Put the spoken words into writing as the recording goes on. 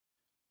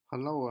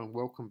Hello and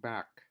welcome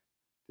back.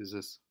 This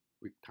is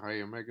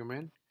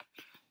Retiredmegaman.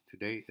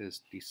 Today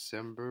is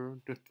December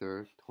the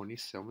 3rd,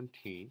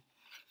 2017.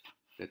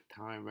 The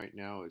time right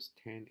now is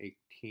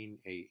 10:18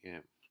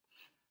 a.m.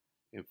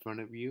 In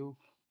front of you,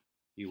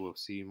 you will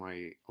see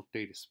my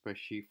updated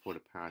spreadsheet for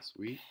the past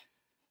week.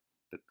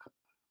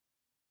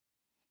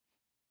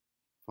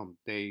 From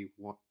day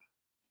one,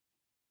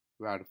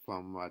 rather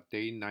from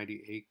day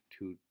 98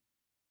 to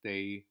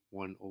day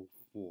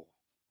 104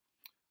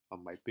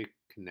 on my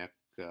BitConnect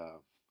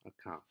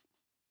account.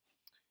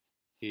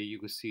 Here you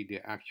can see the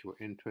actual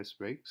interest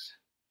rates,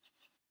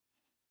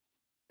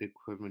 the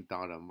equivalent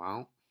dollar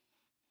amount,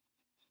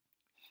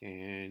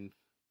 and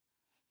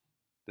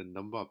the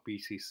number of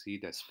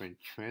BCC that's been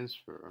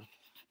transferred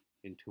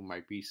into my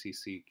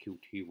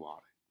BCC12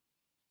 wallet.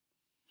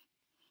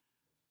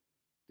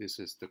 This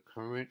is the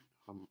current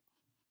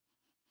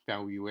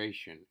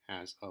valuation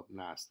as of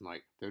last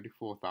night,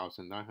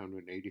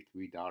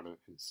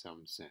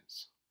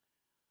 $34,983.07.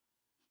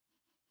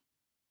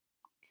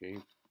 Okay,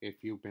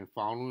 if you've been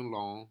following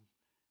along,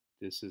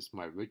 this is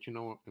my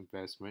original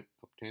investment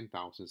of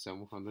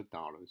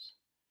 $10,700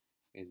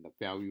 and the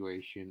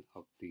valuation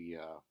of the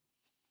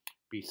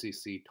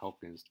BCC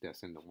tokens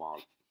that's in the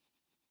wallet.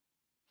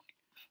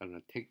 I'm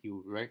going to take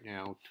you right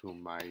now to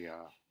my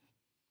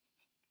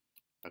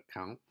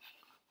account.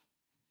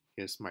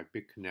 Here's my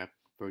BitConnect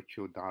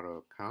virtual dollar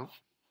account.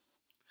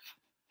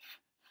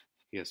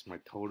 Here's my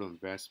total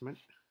investment,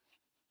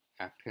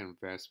 active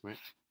investment,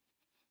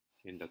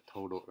 and the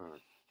total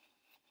earned.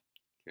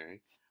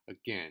 Okay,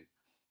 again,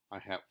 I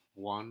have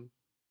one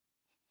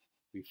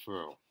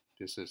referral.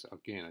 This is a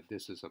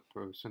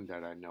person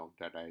that I know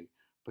that I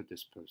put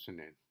this person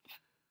in.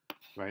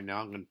 Right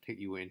now, I'm going to take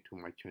you into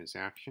my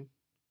transaction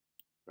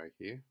right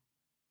here,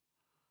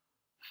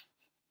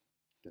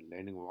 the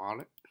lending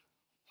wallet.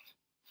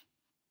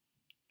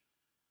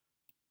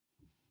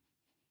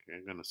 Okay,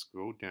 I'm going to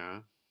scroll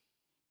down,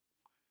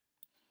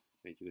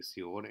 and you can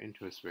see all the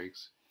interest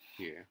rates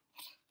here,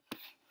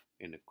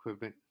 and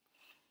equivalent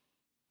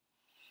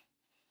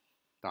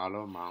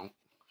dollar amount,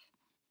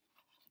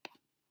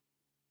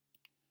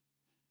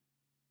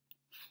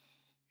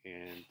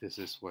 and this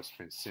is what's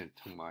been sent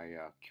to my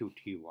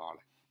QT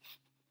wallet.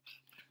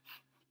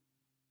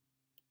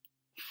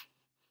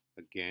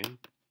 Again,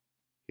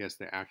 here's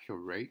the actual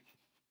rate,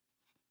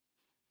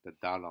 the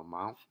dollar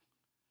amount,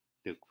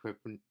 the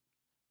equivalent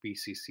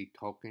BCC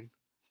token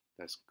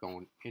that's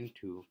going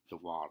into the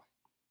wallet.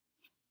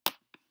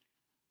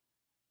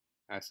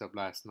 As of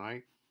last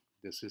night,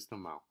 this is the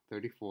amount,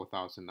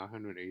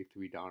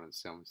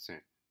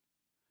 $34,983.07.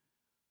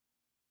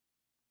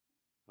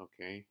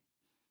 Okay,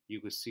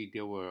 you can see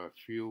there were a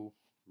few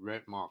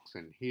red marks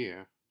in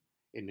here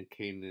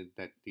indicating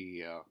that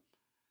the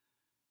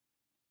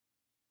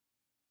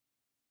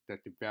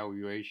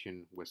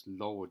valuation was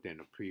lower than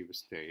the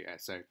previous day,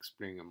 as I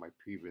explained in my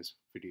previous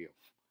video.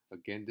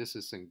 Again, this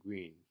is in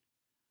green,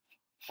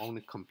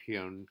 only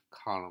comparing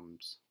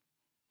columns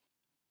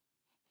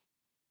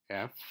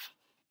F,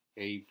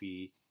 A,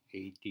 B,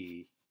 A,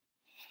 D,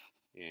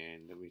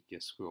 and let me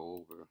just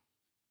scroll over,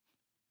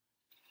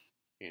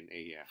 and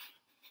AF.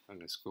 I'm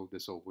going to scroll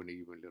this over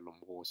even a little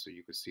more so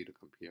you can see the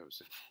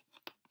comparison.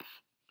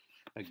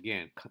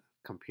 Again,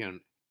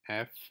 comparing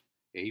F,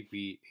 A,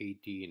 B, A,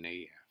 D, and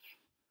AF.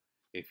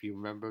 If you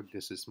remember,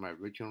 this is my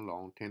original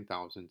loan,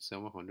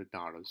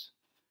 $10,700,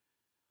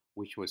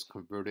 which was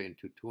converted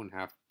into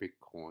 2.5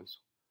 Bitcoins,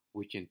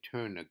 which in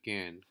turn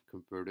again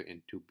converted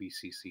into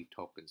BCC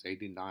tokens,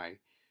 89.5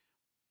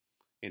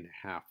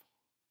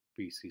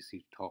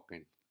 BCC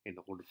token in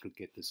order to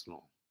get this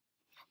loan.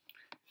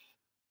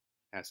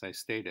 As I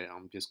stated,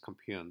 I'm just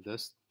comparing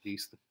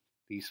these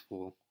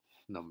four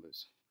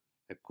numbers.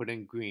 I put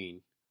in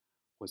green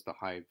was the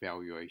high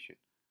valuation.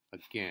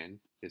 Again,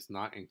 it's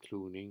not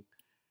including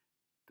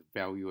the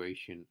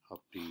valuation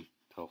of the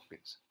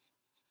tokens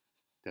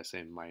that's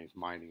in my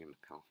mining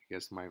account.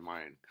 Here's my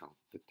mining account,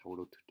 the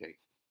total to date.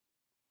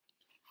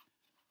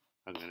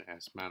 I'm going to,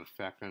 as a matter of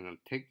fact, I'm going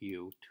to take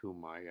you to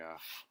my,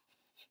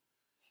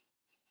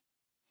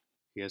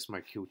 here's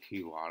my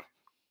QT wallet.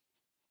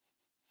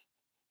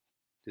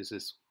 This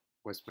is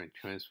what's been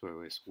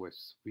transferred, is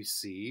what's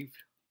received.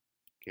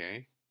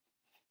 Okay.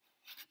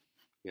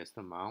 Here's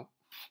the amount,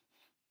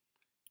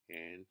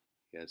 and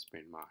here's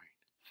been mined.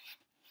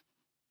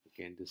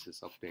 Again, this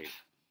is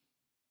updated.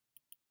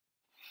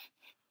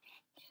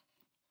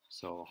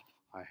 So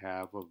I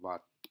have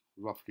about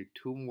roughly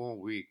 2 more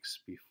weeks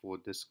before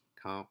this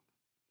account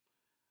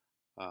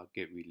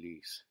get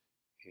released,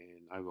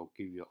 and I will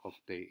give you an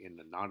update in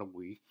another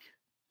week.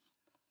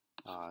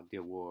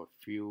 There were a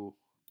few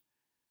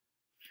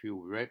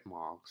red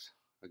marks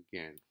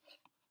again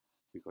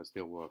because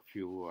there were a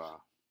few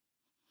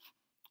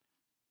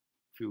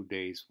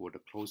days where the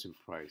closing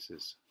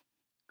prices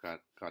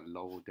got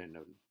lower than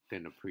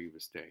the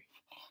previous day.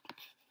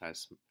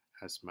 As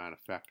a matter of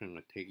fact, I'm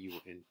going to take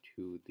you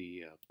into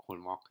the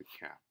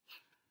CoinMarketCap.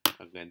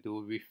 I'm going to do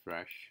a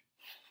refresh.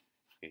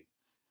 Okay.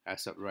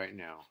 As of right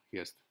now,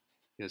 here's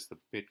the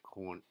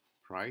Bitcoin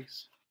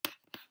price.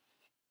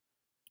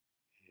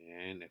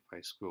 And if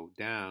I scroll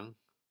down,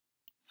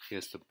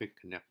 here's the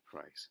Bitconnect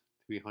price,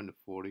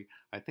 340.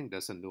 I think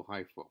that's a new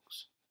high,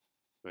 folks.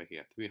 Right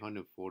here,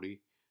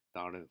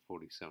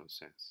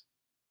 $340.47.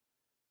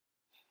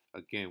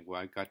 Again,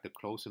 where I got the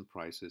closing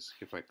prices,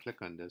 if I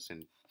click on this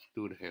and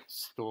do the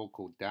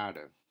historical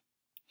data,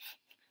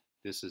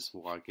 this is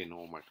where I get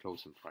all my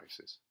closing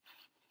prices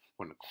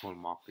from the coin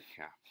market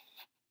cap.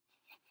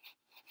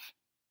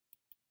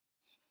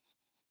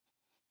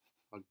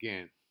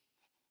 Again,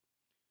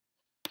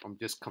 I'm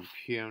just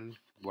comparing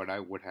what I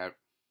would have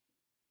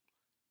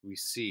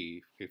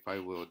received if I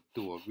will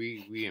do a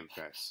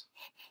reinvest.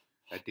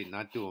 I did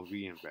not do a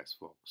reinvest,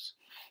 folks.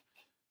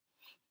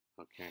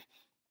 Okay,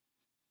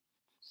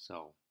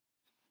 so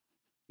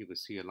you can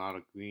see a lot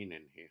of green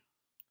in here.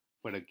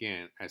 But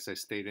again, as I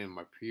stated in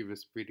my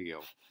previous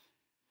video,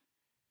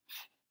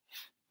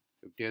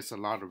 if there's a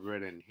lot of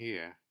red in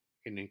here,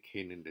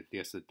 indicating that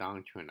there's a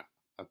downtrend,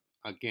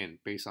 again,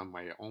 based on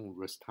my own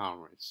risk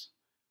tolerance,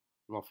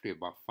 roughly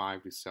about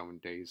 5 to 7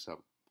 days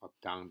of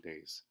down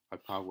days, I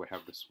probably will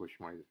have to switch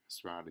my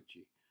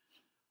strategy.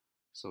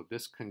 So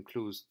this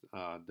concludes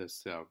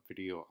this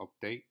video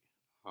update.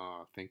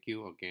 Thank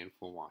you again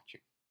for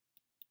watching.